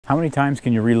How many times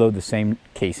can you reload the same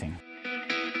casing?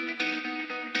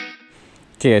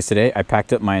 Okay guys, today I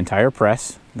packed up my entire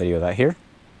press, video that here,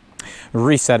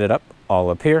 reset it up all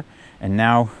up here, and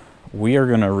now we are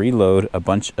gonna reload a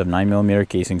bunch of 9mm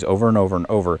casings over and over and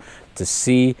over to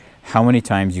see how many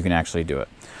times you can actually do it.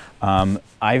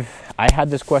 I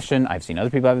had this question, I've seen other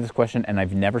people have this question, and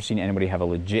I've never seen anybody have a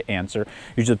legit answer.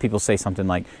 Usually people say something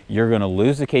like, you're gonna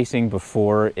lose the casing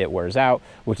before it wears out,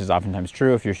 which is oftentimes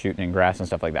true if you're shooting in grass and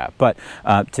stuff like that. But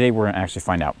today we're gonna actually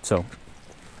find out. So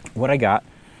what I got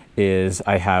is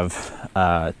I have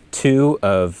 2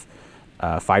 of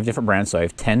 5 different brands, so I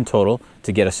have 10 total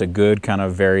to get us a good kind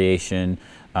of variation,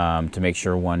 to make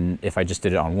sure one, if I just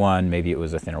did it on one, maybe it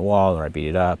was a thinner wall, or I beat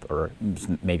it up, or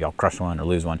maybe I'll crush one or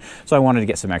lose one. So I wanted to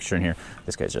get some extra in here.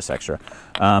 This guy's just extra.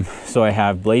 So I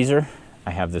have Blazer,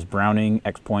 I have this Browning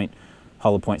X-Point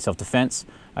hollow point self-defense.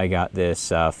 I got this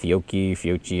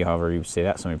Fiocchi, however you say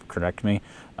that, somebody correct me.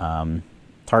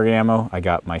 Target ammo, I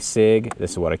got my SIG,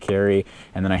 this is what I carry,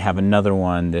 and then I have another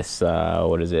one, this,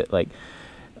 what is it, like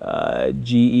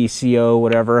GECO,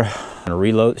 whatever. I'm gonna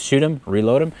reload, shoot them,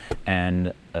 reload them,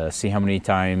 and see how many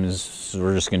times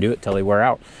we're just gonna do it till they wear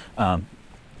out.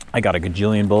 I got a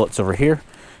gajillion bullets over here,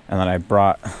 and then I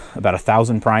brought about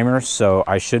 1,000 primers, so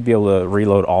I should be able to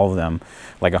reload all of them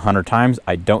like 100 times.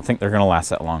 I don't think they're gonna last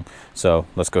that long, so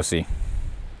let's go see.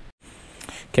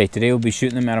 Okay, today we'll be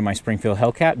shooting them out of my Springfield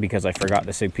Hellcat because I forgot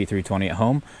the SIG P320 at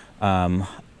home.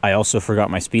 I also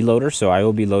forgot my speed loader, so I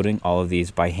will be loading all of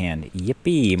these by hand.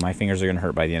 Yippee! My fingers are gonna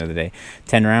hurt by the end of the day.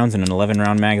 10 rounds in an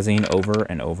 11-round magazine over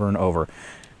and over and over.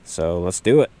 So let's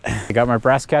do it. I got my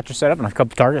brass catcher set up and a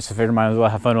couple targets, so I figured I might as well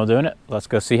have fun while doing it. Let's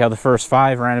go see how the first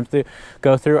 5 random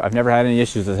go through. I've never had any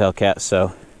issues with Hellcat,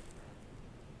 so.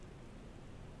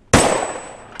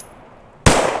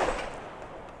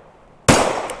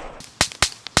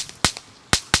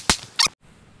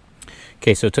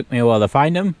 Okay, so it took me a while to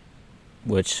find them,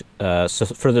 which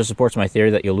further supports my theory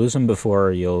that you'll lose them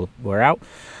before you'll wear out.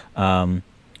 But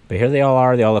here they all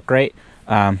are. They all look great.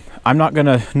 I'm not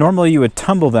gonna, normally you would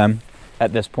tumble them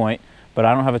at this point, but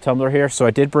I don't have a tumbler here, so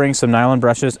I did bring some nylon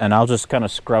brushes, and I'll just kind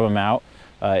of scrub them out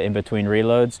in between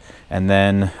reloads, and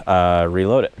then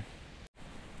reload it.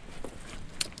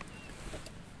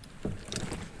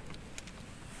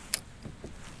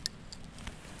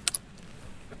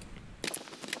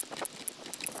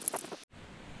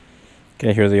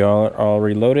 Okay, here they are all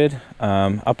reloaded.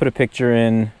 I'll put a picture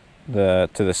in to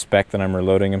the spec that I'm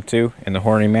reloading them to in the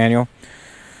Hornady manual,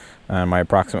 my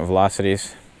approximate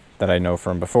velocities that I know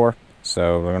from before.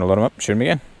 So we're gonna load them up, shoot them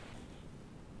again.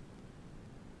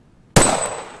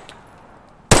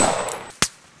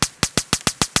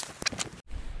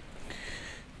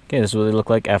 Okay, this is what they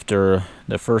look like after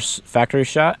the first factory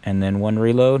shot and then 1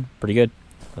 reload. Pretty good.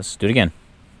 Let's do it again.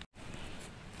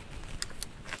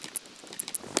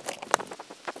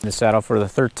 The saddle for the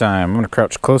 3rd time. I'm going to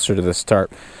crouch closer to this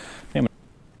tarp.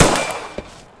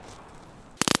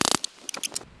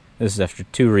 This is after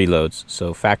 2 reloads,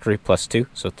 so factory plus 2,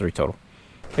 so 3 total.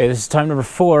 Okay, this is time number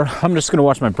 4. I'm just going to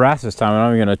watch my brass this time. I'm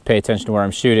not even going to pay attention to where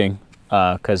I'm shooting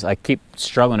because I keep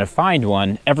struggling to find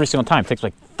one every single time. It takes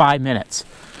like 5 minutes.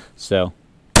 So,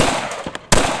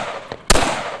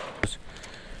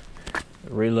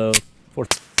 reload,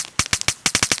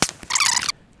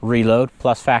 reload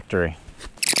plus factory.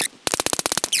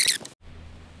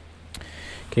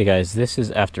 Okay guys, this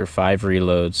is after 5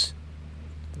 reloads.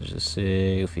 There's a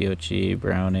SIG, Fiocchi,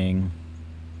 Browning,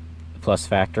 plus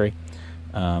factory.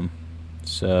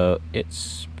 So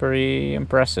it's pretty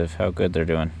impressive how good they're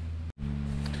doing.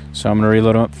 So I'm gonna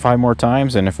reload them up 5 more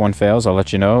times, and if one fails, I'll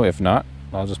let you know. If not,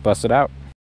 I'll just bust it out.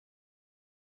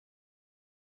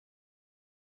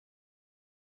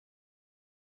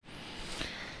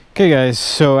 Okay guys,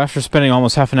 so after spending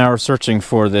almost half an hour searching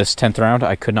for this 10th round,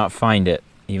 I could not find it,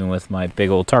 even with my big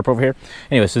old tarp over here.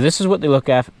 Anyway, so this is what they look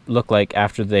like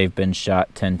after they've been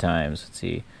shot 10 times. Let's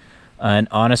see. And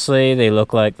honestly, they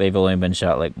look like they've only been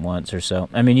shot like once or so.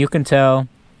 I mean, you can tell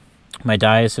my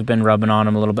dies have been rubbing on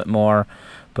them a little bit more,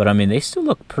 but I mean, they still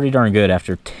look pretty darn good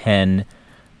after 10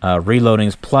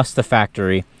 reloadings plus the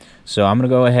factory. So I'm going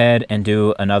to go ahead and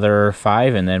do another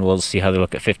 5, and then we'll see how they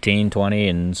look at 15, 20,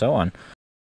 and so on.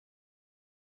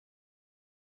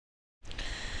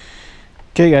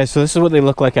 Okay guys, so this is what they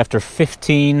look like after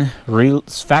 15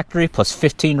 factory plus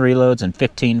 15 reloads and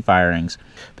 15 firings.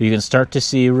 But you can start to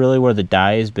see really where the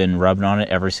die has been rubbed on it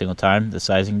every single time, the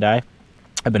sizing die.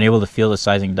 I've been able to feel the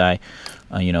sizing die,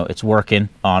 you know, it's working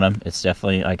on them. It's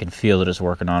definitely, I can feel that it's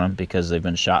working on them because they've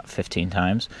been shot 15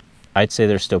 times. I'd say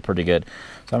they're still pretty good.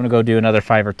 So I'm gonna go do another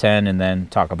 5 or 10 and then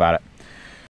talk about it.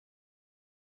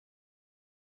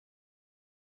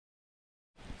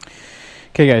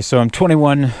 Okay guys, so I'm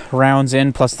 21 rounds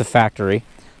in plus the factory.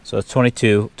 So it's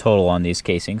 22 total on these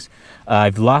casings.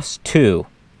 I've lost 2.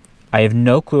 I have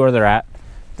no clue where they're at.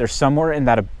 They're somewhere in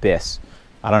that abyss.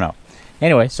 I don't know.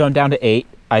 Anyway, so I'm down to 8.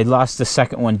 I lost the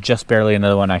second one just barely,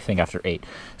 another one I think after 8.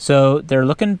 So they're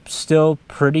looking still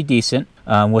pretty decent.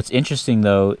 What's interesting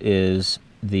though is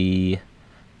the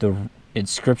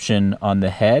inscription on the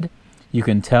head, you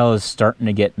can tell is starting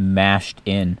to get mashed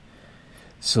in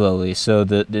slowly. So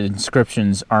the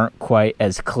inscriptions aren't quite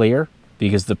as clear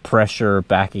because the pressure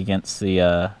back against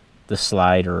the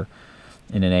slide or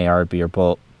in an ARB or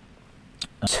bolt.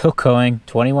 I'm still going,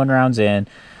 21 rounds in,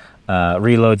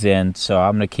 reloads in, so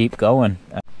I'm gonna keep going.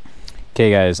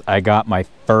 Okay guys, I got my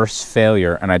first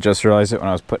failure and I just realized it when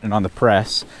I was putting it on the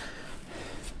press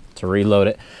to reload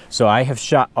it. So I have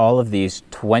shot all of these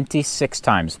 26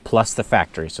 times plus the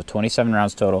factory, so 27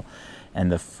 rounds total.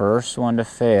 And the first one to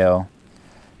fail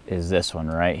is this one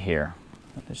right here.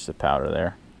 There's the powder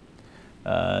there.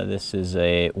 This is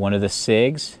one of the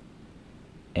SIGs,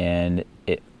 and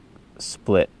it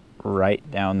split right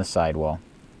down the sidewall.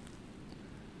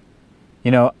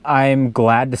 You know, I'm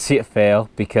glad to see it fail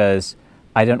because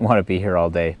I didn't want to be here all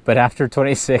day. But after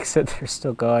 26 and they're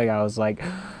still going, I was like,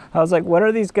 when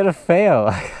are these gonna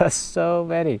fail? So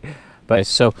many. But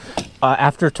so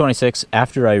after 26,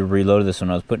 after I reloaded this one,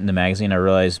 I was putting in the magazine, I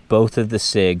realized both of the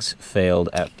SIGs failed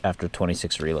after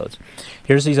 26 reloads.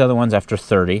 Here's these other ones after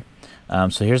 30.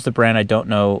 So here's the brand. I don't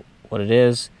know what it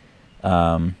is.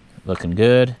 Looking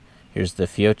good. Here's the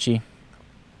Fiocchi.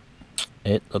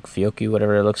 Fiocchi,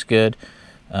 whatever, it looks good.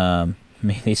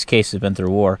 These cases have been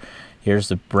through war. Here's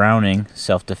the Browning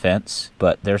self-defense,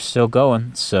 but they're still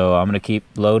going, so I'm gonna keep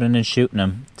loading and shooting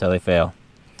them until they fail.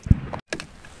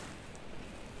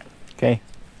 Okay,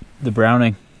 the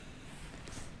Browning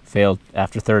failed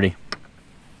after 30.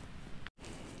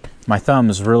 My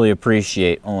thumbs really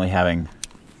appreciate only having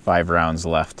 5 rounds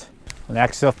left. On the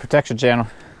Axe Self-Protection channel,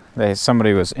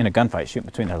 somebody was in a gunfight shooting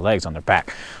between their legs on their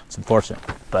back. It's unfortunate,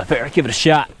 but I better give it a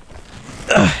shot.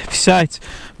 Besides,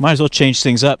 might as well change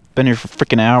things up. Been here for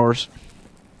freaking hours.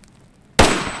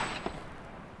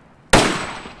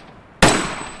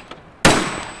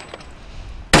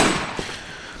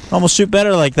 Almost shoot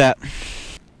better like that.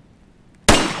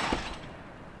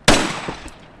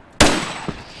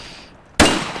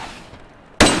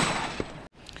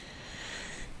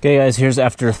 Okay guys, here's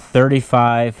after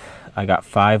 35. I got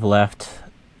 5 left.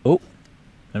 Oh,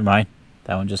 never mind.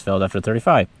 That one just failed after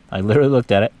 35. I literally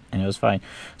looked at it and it was fine.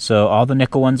 So all the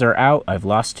nickel ones are out. I've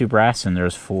lost 2 brass and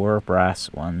there's 4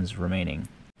 brass ones remaining.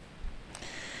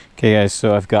 Okay guys,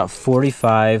 so I've got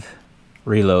 45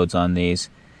 reloads on these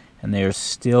and they're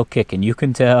still kicking. You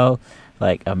can tell,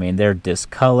 like, I mean, they're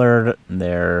discolored.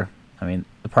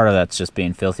 Part of that's just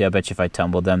being filthy. I bet you if I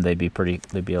tumbled them, they'd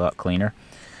be a lot cleaner.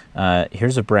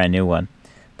 Here's a brand new one,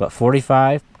 but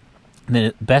 45.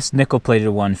 The best nickel-plated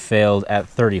one failed at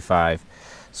 35.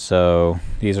 So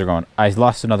these are going. I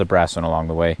lost another brass one along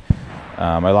the way.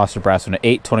 I lost a brass one at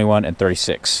 8, 21, and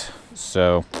 36.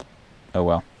 So, oh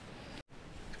well.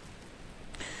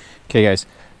 Okay, guys.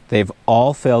 They've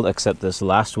all failed except this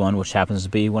last one, which happens to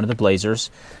be one of the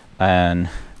Blazers. And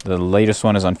the latest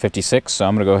one is on 56. So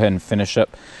I'm going to go ahead and finish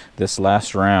up this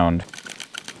last round.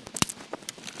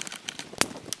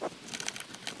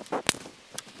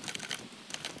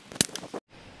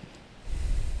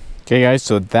 Okay guys,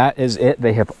 so that is it.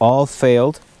 They have all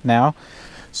failed now.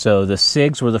 So the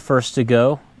SIGs were the first to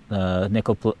go,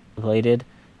 nickel-plated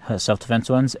self-defense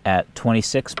ones at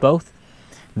 26 both.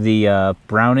 The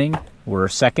Browning were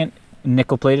second,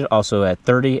 nickel-plated, also at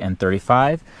 30 and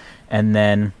 35. And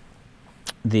then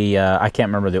the, I can't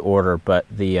remember the order, but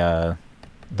the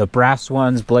brass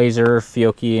ones, Blazer,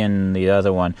 Fiocchi, and the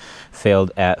other one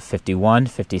failed at 51,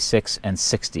 56, and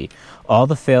 60. All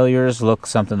the failures look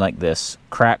something like this.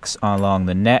 Cracks along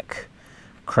the neck,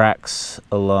 cracks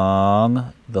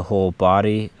along the whole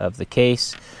body of the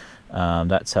case.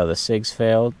 That's how the SIGs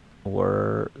failed.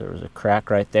 There was a crack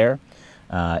right there.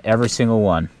 Every single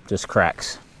one, just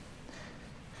cracks.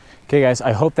 Okay guys,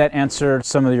 I hope that answered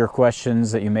some of your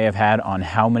questions that you may have had on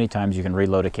how many times you can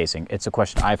reload a casing. It's a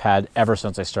question I've had ever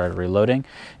since I started reloading.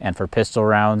 And for pistol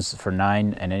rounds, for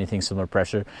 9 and anything similar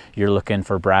pressure, you're looking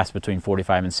for brass between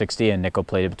 45 and 60 and nickel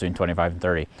plated between 25 and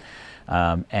 30.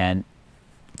 And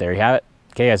there you have it.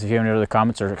 Okay guys, if you have any other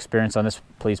comments or experience on this,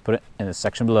 please put it in the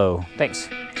section below. Thanks.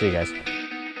 See you guys.